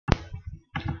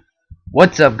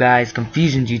What's up, guys?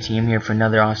 Confusionz UTM here for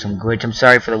another awesome glitch. I'm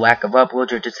sorry for the lack of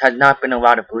uploads. There just had not been a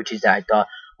lot of glitches that I thought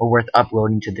were worth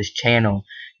uploading to this channel.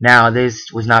 Now,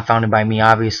 this was not founded by me,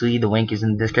 obviously. The link is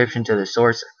in the description to the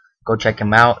source. Go check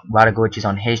him out. A lot of glitches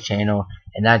on his channel,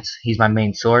 and he's my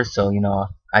main source. So,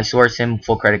 I source him.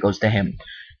 Full credit goes to him.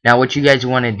 Now, what you guys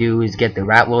want to do is get the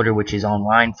rat loader, which is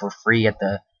online for free at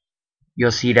the.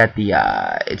 You'll see that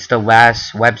it's the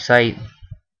last website.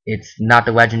 It's not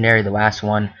the legendary, the last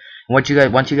one. Once you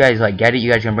guys like get it, you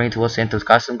guys can bring it to Los Santos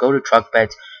Custom. Go to truck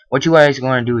bets. What you guys are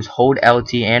going to do is hold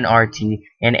LT and RT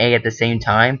and A at the same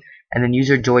time, and then use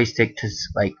your joystick to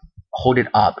like hold it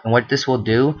up. And what this will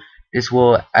do, this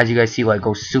will, as you guys see, like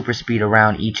go super speed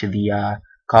around each of the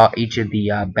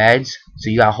beds. So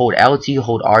you gotta hold LT,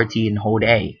 hold RT, and hold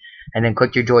A, and then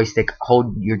click your joystick,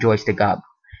 hold your joystick up,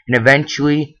 and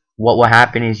eventually what will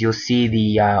happen is you'll see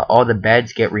the all the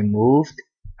beds get removed.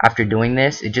 After doing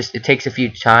this, it takes a few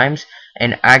times,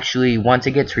 and actually once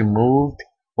it gets removed,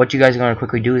 what you guys are going to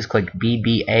quickly do is click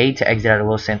BBA to exit out of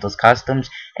Los Santos Customs,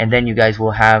 and then you guys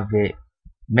will have it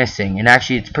missing. And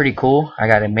actually, it's pretty cool, I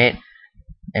gotta admit.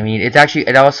 I mean,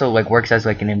 it also like works as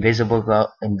like an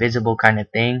invisible kind of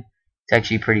thing. It's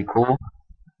actually pretty cool.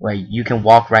 Like you can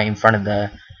walk right in front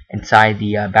of inside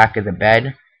the back of the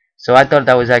bed. So I thought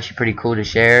that was actually pretty cool to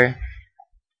share.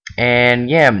 And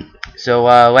yeah, so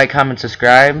like, comment,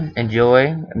 subscribe, enjoy.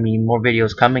 I mean, more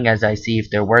videos coming as I see if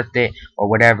they're worth it or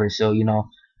whatever. So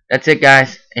that's it,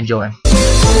 guys. Enjoy.